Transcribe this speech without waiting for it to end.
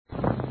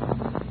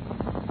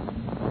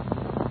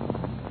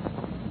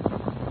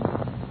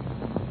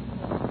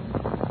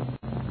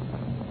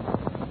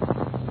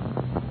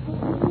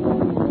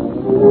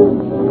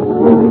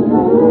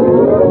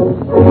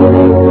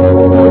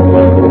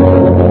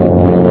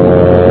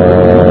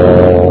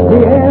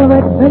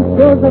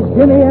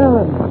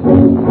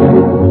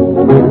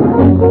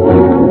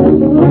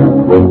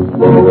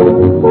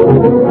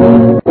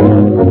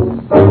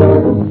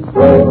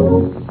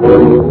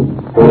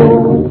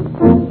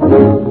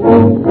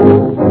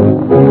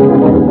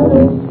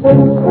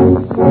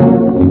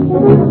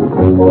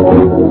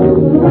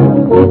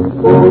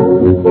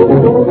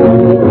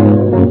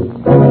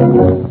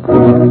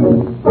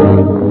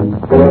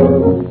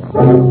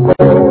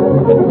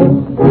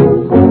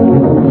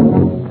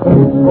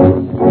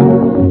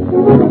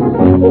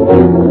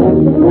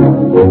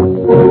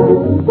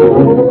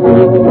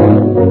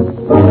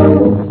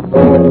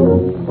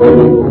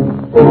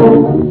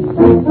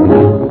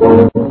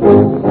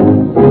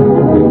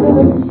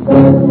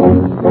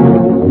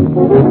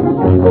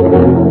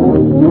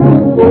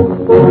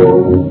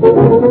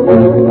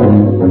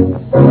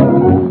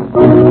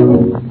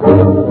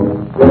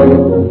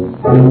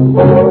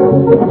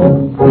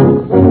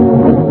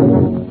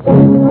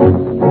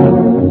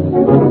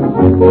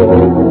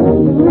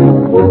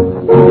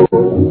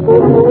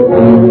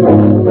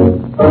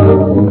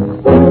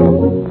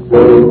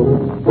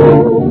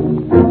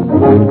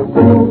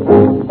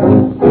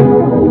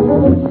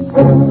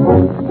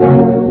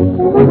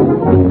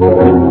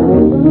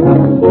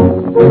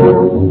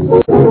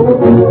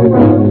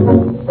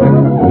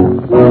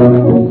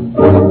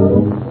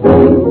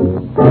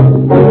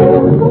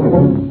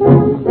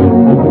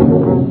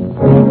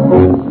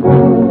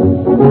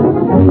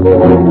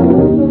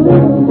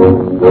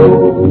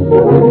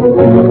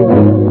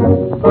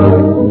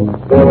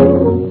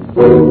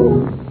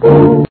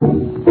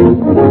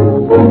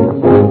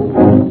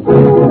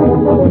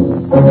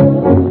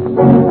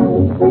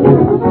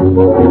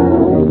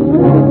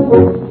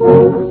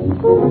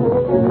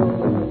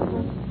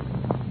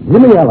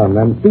Jimmy Allen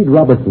and Speed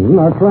Robertson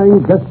are trying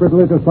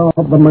desperately to solve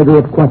the murder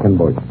of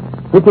Quackenbush,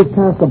 which has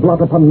cast a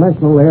blot upon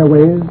national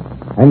airways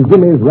and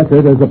Jimmy's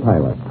record as a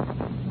pilot.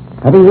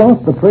 Having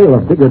lost the trail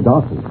of Digger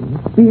Dawson,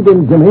 Speed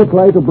and Jimmy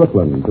fly to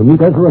Brooklyn to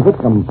meet Ezra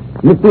Whitcomb,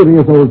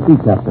 mysterious old sea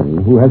captain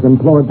who has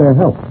implored their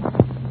help.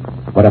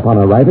 But upon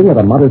arriving at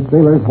a modest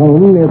sailor's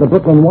home near the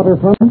Brooklyn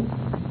waterfront,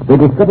 they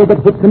discover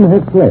that Whitcomb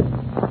has fled.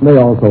 They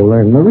also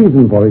learn the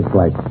reason for his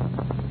flight.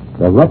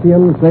 The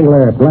ruffian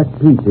sailor Black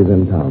Pete is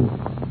in town.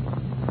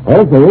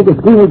 Also, the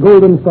schooner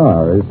Golden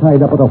Star is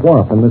tied up at a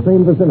wharf in the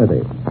same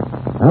vicinity.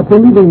 After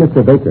leaving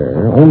Mr.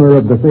 Baker, owner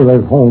of the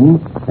sailor's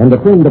home and a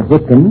friend of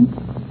Whitcomb,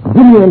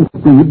 Jimmy and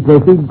Speed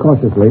proceed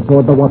cautiously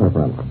toward the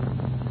waterfront.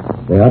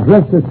 They are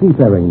dressed as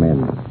seafaring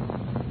men.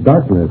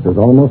 Darkness is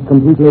almost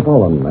completely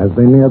fallen as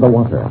they near the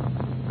water.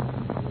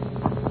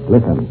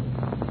 Listen.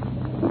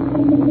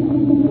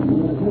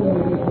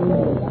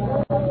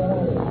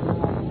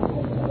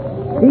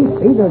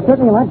 Speed, there's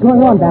certainly a lot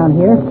going on down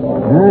here.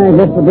 I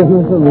guess the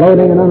business of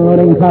loading and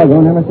unloading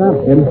cargo never stops,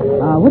 Jim.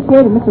 Which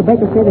way did Mr.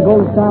 Baker say the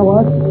Golden Star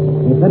was?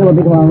 He said it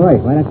would be to our right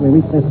after we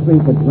reach this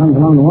street that runs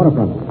along the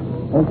waterfront.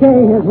 Okay,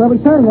 here's where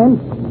we turn then.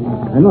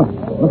 And look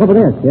over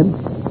there, Skid.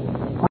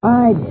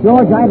 By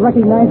George, I'd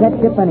recognize that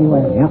ship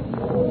anywhere. Yep.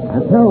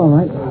 That's her, all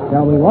right.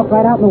 Shall we walk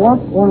right out in the wharf?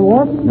 On the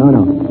wharf? No.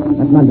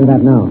 Let's not do that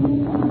now.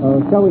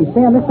 Shall we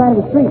stay on this side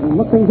of the street and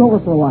look things over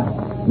for a while?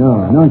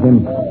 No,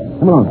 Jim.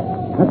 Come along.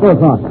 Let's go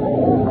across.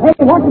 Hey,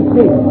 watch it,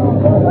 Speed. Boy,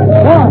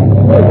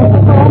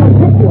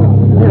 almost hit you.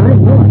 Yeah, I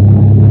know it.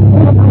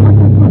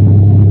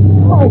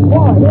 Oh,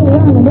 boy, here we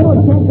are in the middle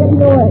and can't get in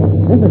your way.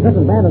 This is just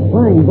as bad as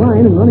flying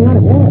blind and running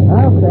out of gas.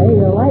 I'll say,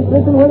 your life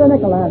isn't worth a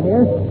nickel out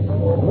here.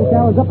 I wish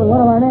I was up in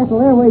one of our National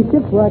Airways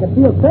ships where I could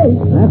feel safe.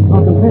 That's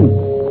talking sense.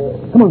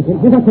 Come on,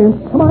 kid. Give us in.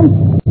 Come on.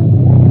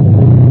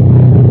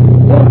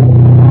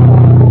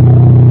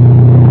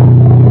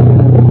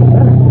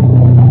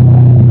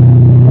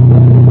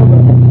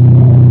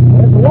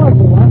 There's the wharf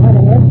we want right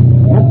ahead.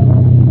 Yep.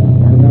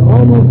 And they're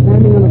almost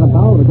standing under the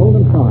bow of the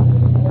Golden Star.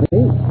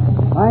 See?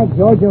 By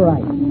George, you're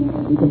right.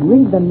 You can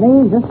read the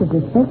name just as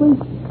distinctly.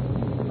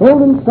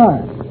 Golden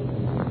Star.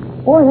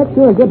 Boy, that's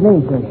sure a good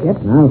name for a ship.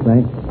 I'll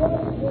say.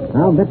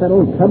 I'll bet that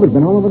old tub has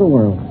been all over the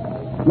world.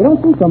 You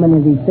don't see so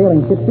many of these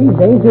sailing ships these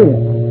days, do you?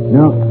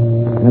 No.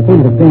 And it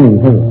seems a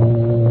shame, too.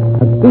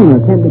 A schooner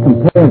can't be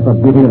compared for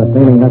beauty with a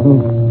sailing vessel.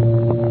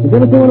 Did you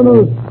ever see one of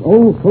those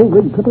old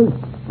full-rigged clippers?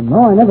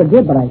 No, I never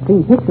did, but I've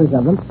seen pictures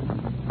of them.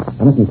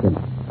 Now, listen, kid.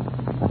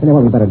 I'll tell you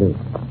what we better do.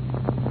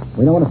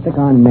 We don't want to stick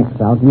our necks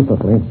out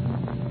uselessly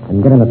and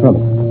get into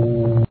trouble.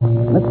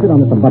 Let's sit on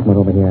this abutment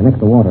over here next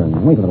to water and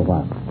wait a little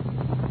while.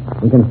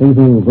 We can see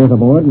who goes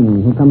aboard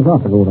and who comes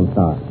off the Golden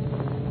Star.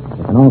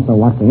 We can also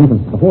watch the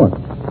entrance to the port.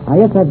 I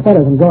guess that's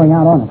better than going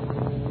out on it.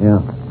 Yeah,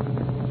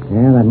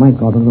 that might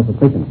cause a little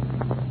suspicion.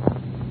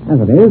 As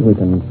it is, we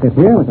can sit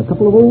here like a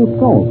couple of old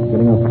salts,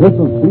 getting a whiff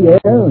of sea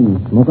air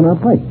and smoking our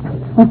pipes.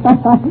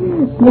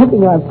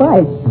 Smoking our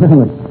pipes?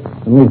 Well,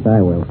 at least I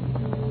will.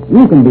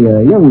 You can be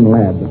a young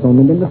lad that's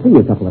only been to sea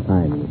a couple of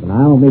times, and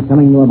I'll be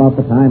telling you about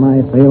the time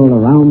I sailed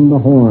around the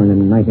Horn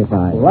in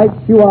 '95. Right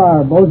you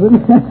are, bosun.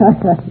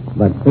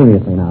 But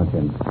seriously now,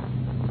 Jim,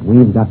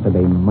 we've got to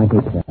be mighty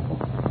careful.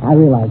 I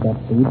realize that,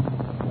 Steve.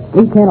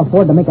 We can't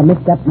afford to make a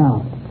misstep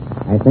now.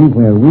 I think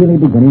we're really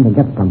beginning to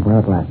get somewhere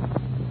at last.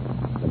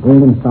 The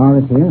Golden Star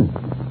is here.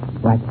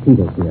 Black Pete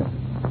is here.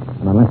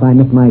 And unless I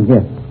miss my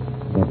guess,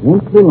 it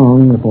won't be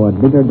long before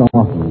Digger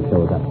Dawson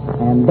shows up.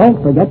 And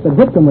don't forget the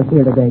victim was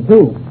here today,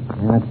 too.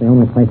 Yeah, that's the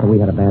only place where we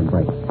had a bad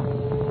break.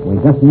 We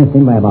just missed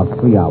him by about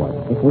 3 hours.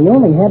 If we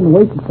only hadn't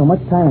wasted so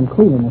much time in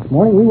Cleveland this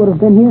morning, we would have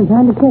been here in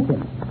time to catch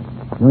him.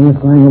 No use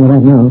crying over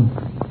that now.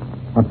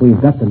 What we've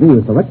got to do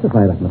is to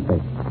rectify that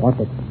mistake. Watch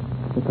it.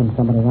 Here comes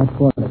somebody right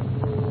toward us.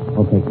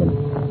 Okay, kid.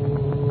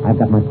 I've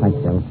got my pipe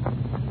filled.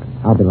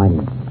 I'll be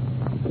lighting it.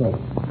 Okay.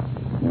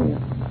 There you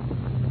are.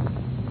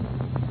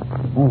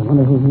 I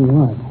wonder who he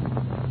was.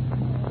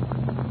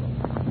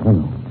 I don't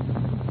know.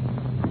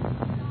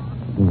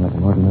 Seems like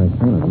an ordinary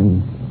sailor to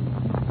me.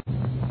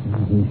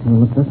 He sure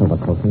looks us over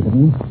closely, doesn't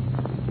he?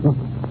 Look.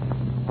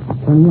 He's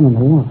turning in on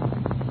the wall.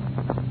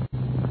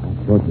 That's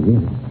George he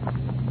is.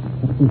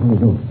 Let's see how he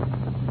goes.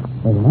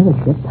 There's another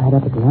ship tied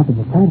up at the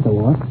opposite side of the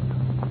wharf.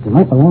 It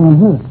might belong on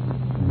her.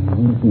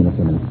 We'll see in a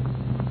few minutes.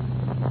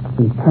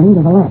 He's turning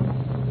to the left.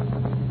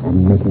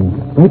 And making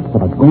straight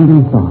for the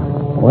Golden Star.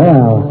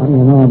 Well, what do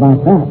you know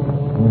about that?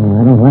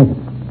 I don't like it.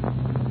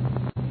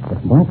 If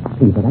Black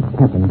Pete or that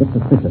captain gets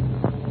suspicious,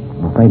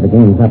 I'm afraid the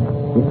game's up.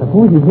 You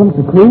suppose he's one of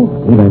the crew?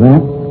 Either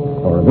that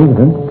or a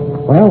visitor.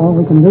 Well, all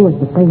we can do is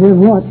to stay here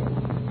and watch.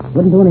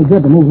 Wouldn't do any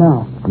good to move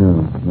now.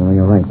 No,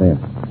 you're right there.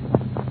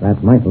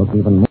 That might look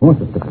even more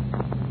suspicious.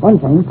 One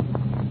thing,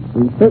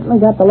 we certainly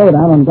got the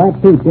lowdown on Black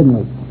Pete, didn't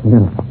we?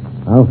 Yeah,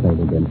 I'll say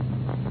we did.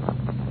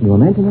 Can you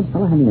imagine that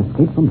fellow having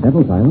escaped from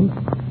Devil's Island?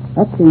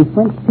 That's the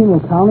French penal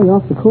colony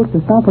off the coast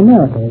of South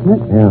America, isn't it?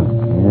 Yeah,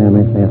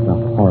 they say it's a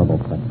horrible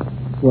place.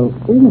 Well,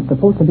 isn't it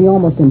supposed to be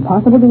almost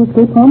impossible to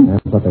escape from?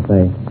 That's what they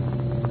say.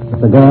 If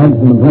the guards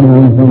and the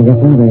bloodhounds don't get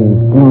there, the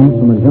swamps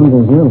and the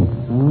jungles will.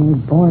 Oh,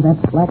 boy,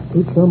 that Black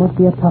Pete sure must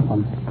be a tough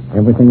one.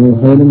 Everything we've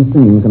heard and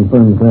seen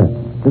confirms that.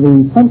 Do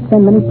the French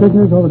send many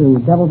prisoners over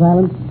to Devil's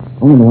Island?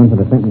 Only the ones that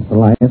are sentenced to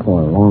life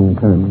or long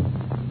terms.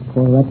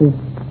 Poor wretches.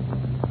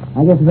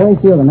 I guess very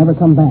few will never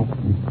come back.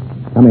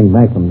 Coming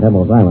back from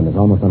Devil's Island is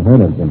almost unheard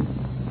of, Jim.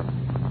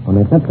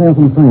 When they set sail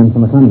from France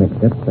on the convict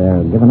ship,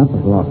 they're given up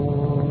as lost.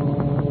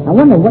 I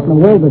wonder what in the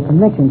world the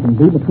connection can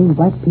be between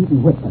Black Pete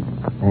and Whitman.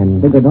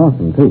 And Bigger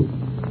Dawson, too.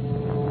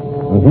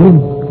 Well,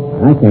 Jim,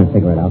 I can't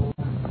figure it out.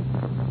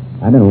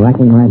 I've been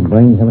racking my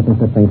brains ever since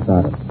this thing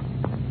started.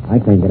 I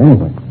can't get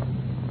anywhere.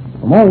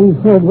 From all we've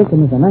heard,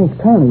 Whitman is a nice,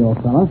 kindly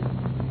old fellow.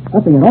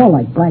 Nothing at all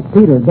like Black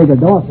Pete or Bigger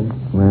Dawson.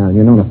 Well,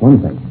 you notice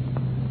one thing.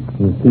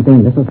 He's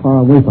keeping just as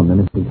far away from them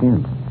as he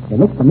can. It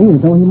looks to me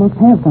as though he must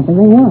have something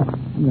they want.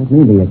 That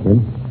may be it,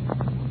 kid.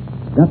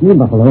 Got me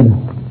buffaloed.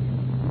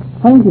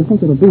 How long do you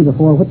think it'll be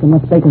before Whitman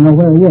lets Baker know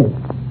where he is?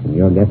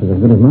 Your guess is as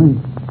good as mine.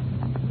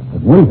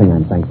 There's one thing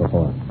I'm thankful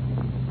for.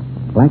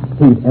 Black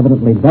Pete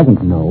evidently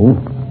doesn't know,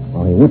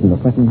 or he wouldn't have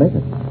threatened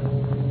Baker.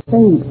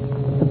 Say,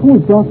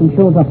 suppose Dawson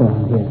shows up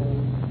around here.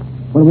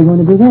 What are we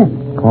going to do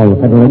then? Call the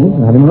federal agents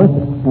and have him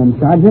arrested. And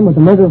charge him with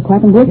the murder of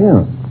Quackenbush?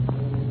 Yeah.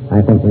 I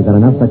think we've got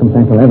enough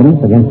circumstantial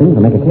evidence against him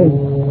to make a case.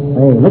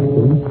 Hey, look,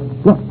 Steve.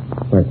 Look.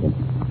 Where's him?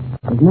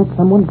 Isn't that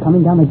someone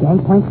coming down the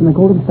gangplank from the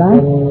Golden Star?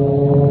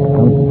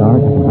 So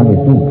dark I can hardly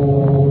see.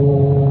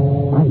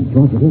 By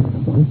George, it is,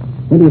 boy.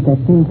 Maybe it's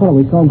that same fellow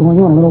we saw going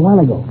on a little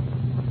while ago.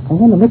 I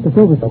wonder looked us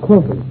over so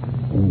closely.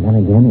 And then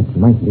again, it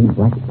might be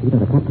Black Pete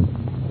or the captain.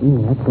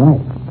 That's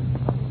right.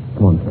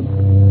 Come on, kid.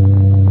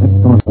 Let's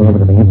saunter over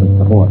to the entrance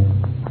of the fort.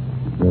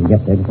 We'll get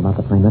there just about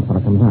the time that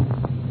fellow comes out.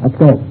 Let's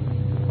go.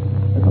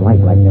 There's a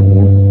light right there at the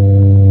entrance.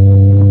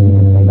 We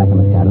can stay back in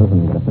the shadows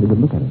and get a pretty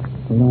good look at it.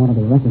 We don't want to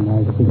be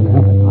recognized if we can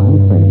help it. I'll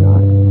say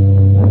not.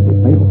 That'd be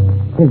fatal.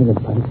 Here's a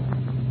good place.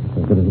 It's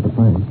as good as we could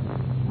find.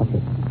 What's it?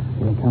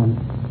 Here it comes.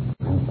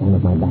 I'll stand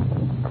with my back to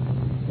it.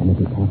 Then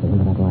as he passes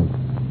into that light,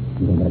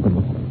 you can get a good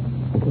look at it.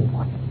 Okay,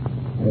 watch.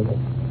 There it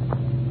is.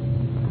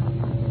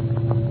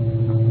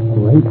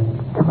 Great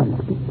heavens,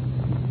 Pete.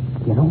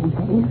 You know who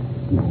that is?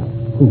 No.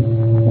 Who?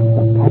 It's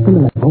the captain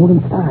of the Golden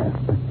Star.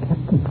 The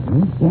captain,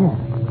 huh? Yeah.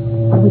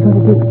 What are we going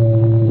to do?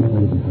 Which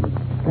way did he head?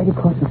 Straight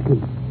across the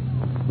street.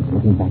 He's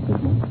looking back this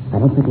way. I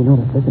don't think he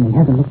noticed us, and he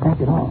hasn't looked back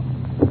at all.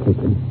 Okay,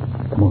 kid.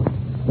 Come on.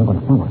 We're going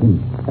to follow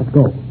him. Let's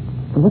go.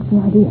 So what's the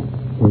idea?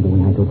 Here's the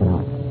way I open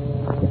out.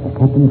 If the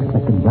captain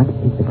expected Black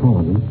Pete to call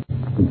on him,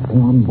 he'd stay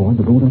on board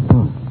the Golden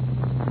Star.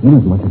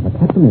 Inasmuch as the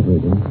captain is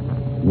leaving,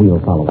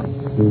 we'll follow him.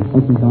 Do you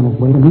think he's on his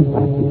way to meet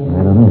Black Pete?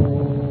 I don't know.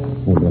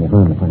 Won't do any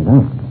harm to find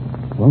out.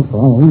 Well, for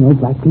all we know,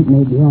 Black Pete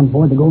may be on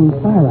board the Golden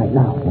Star right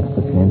now. That's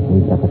the chance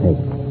we've got to take.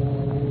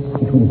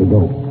 Which way did he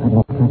go? I've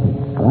lost track of him.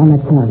 Around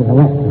that corner to the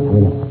left.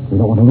 Hurry up. We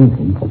don't want to lose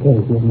him. Okay,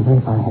 he isn't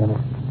very far ahead of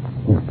us.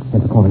 Here,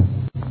 there's the corner.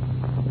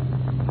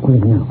 Where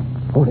is he now?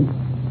 Hold it.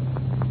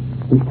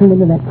 He's turned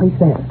into that place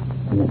there.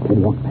 And that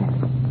kid walked past.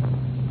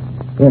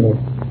 There it is.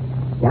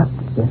 Yeah,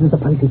 this is the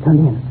place he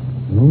turned in.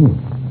 Oh,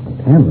 a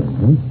tavern,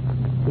 huh?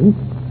 See?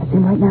 That's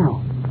him right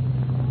now.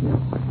 Yeah,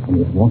 and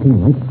he's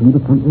walking right through the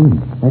front room.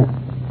 There.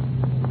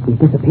 He's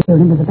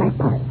disappeared into the back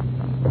part.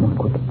 Come on,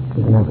 quick.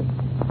 He's an alley.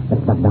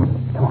 Let's duck down.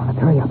 Come on, let's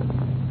hurry up.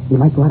 He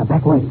might go out a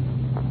back way.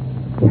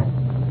 Here.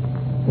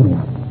 Here we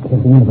are.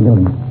 Here's the end of the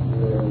building.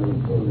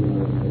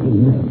 Hey,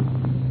 listen.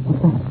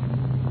 What's that?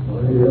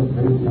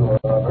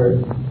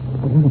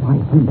 Where have I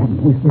heard that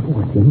voice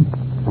before, Jim?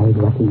 I'd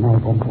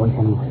recognize that voice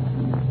anywhere.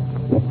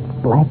 It's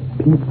Black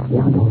Pete.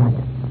 Yeah, you're right.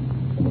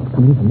 And it's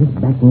coming from this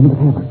back room of the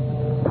tavern.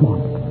 Come on.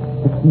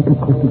 Let's sneak up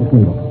close to this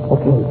window.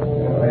 Okay.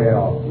 Lay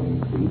off,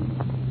 Pete.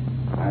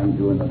 I'm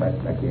doing the best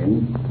I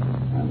can.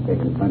 I'm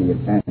taking plenty of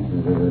chances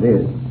as it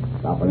is.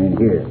 Stopping in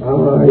here.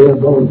 Oh, you're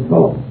going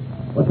soft.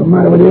 What's the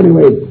matter with you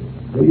anyway?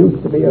 You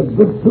used to be a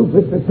good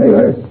two-fisted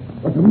sailor.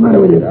 What's the matter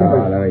with you,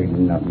 Skipper? There ain't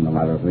nothing the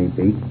matter with me,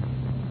 Pete.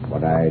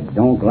 But I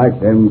don't like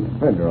them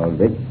federal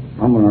dicks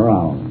coming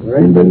around. There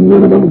ain't been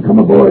none of them come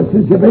aboard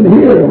since you've been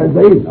here, has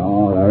they?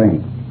 No, there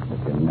ain't.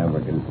 But you never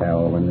can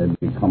tell when they'll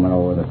be coming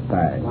over the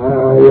side.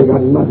 Ah, you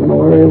got nothing to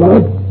worry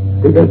about.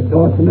 Because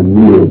Dawson and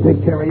me will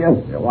take care of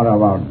you. What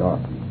about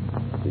Dawson?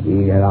 Did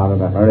he get out of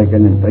the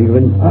hurricane in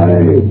Cleveland?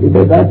 Aye, he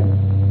did that.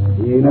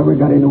 He never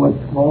got into a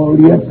squall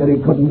yet that he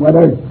couldn't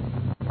weather.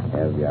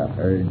 Has Have you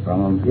heard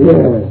from him?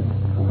 Yeah.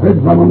 I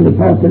heard from him this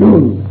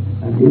afternoon,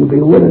 and he'll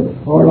be with us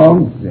before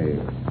long. Say,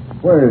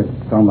 where's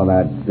some of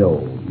that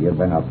dough you've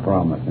been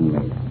a-promising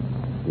me?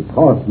 It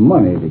costs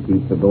money to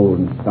keep the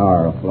Golden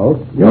Star afloat.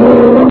 You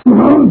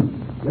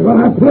rumhound, you're going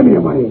to have plenty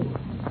of money.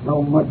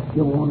 So much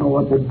you won't know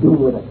what to do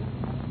with it.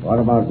 What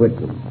about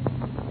Whitcomb?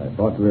 I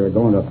thought we were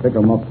going to pick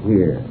him up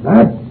here.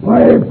 That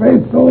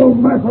pie-faced old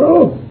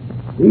mackerel,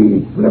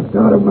 he slipped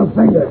out of my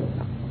fingers.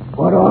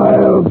 But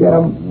I'll get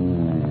him.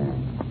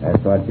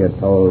 That's what you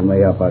told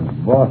me up at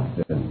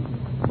Boston,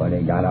 but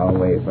he got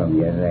away from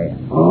you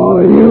then.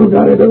 All you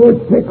got to do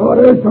is take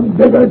orders from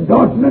Digger,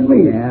 Dawson, and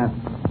me. Yeah,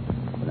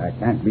 but I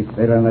can't be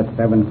sailing the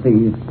 7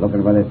 seas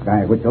looking for this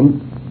guy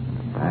Whitcomb.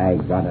 I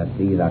got to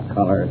see the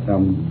color of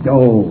some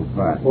dough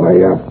first. Why,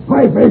 you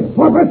pie-faced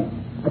puppet,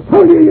 I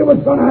told you was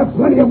going to have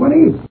plenty of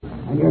money,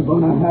 and you're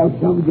going to have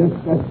some just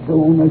as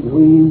soon as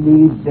we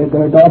need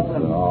Digger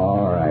Dawson.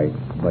 All right,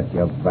 but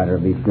you better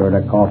be sure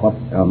to cough up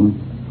some.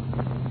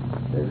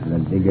 Does the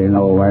digger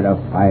know where to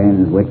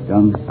find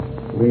Whitcomb?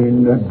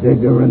 Between the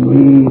Digger and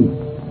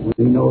me,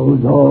 we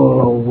knows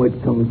all of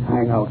Whitcomb's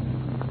hangouts.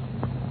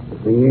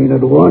 If he ain't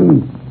at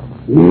one,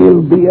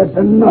 he'll be at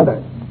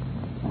another.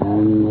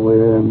 And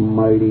we're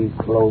mighty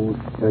close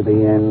to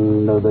the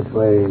end of the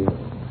trail.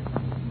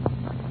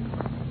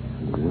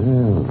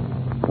 Well,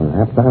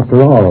 perhaps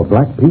after all,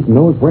 Black Pete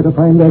knows where to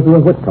find Ezra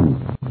Whitcomb.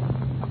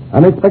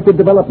 Unexpected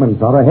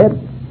developments are ahead.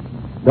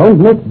 Don't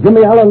miss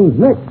Jimmy Allen's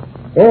next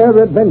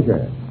Air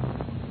Adventure.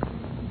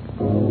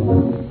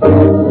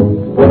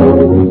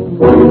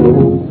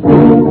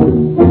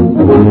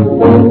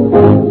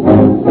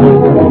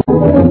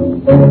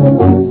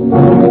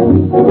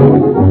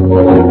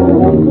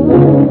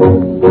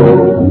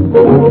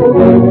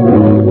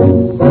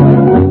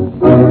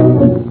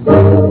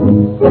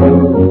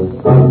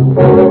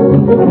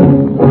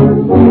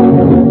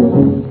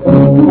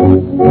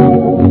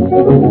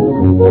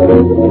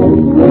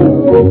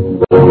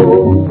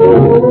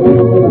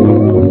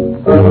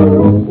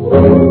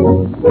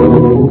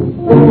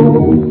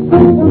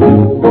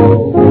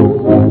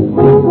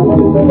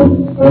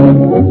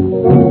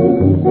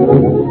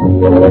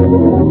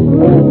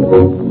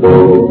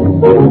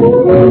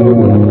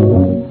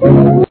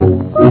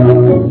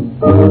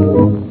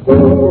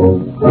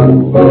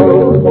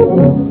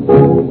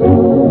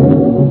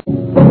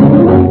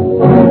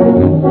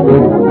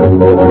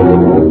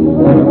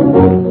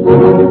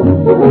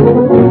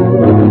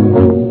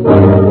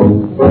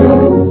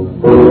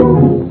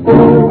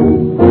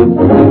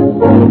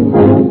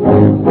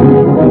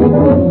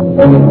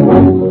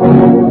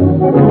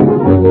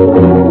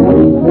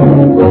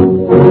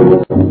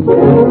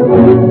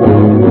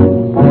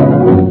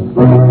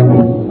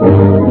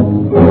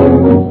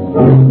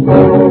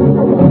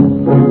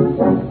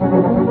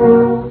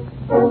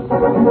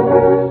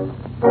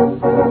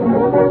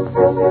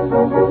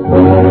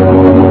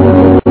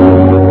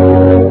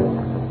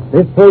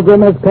 This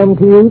program has come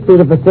to you through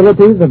the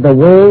facilities of the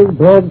World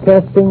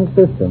Broadcasting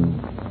System.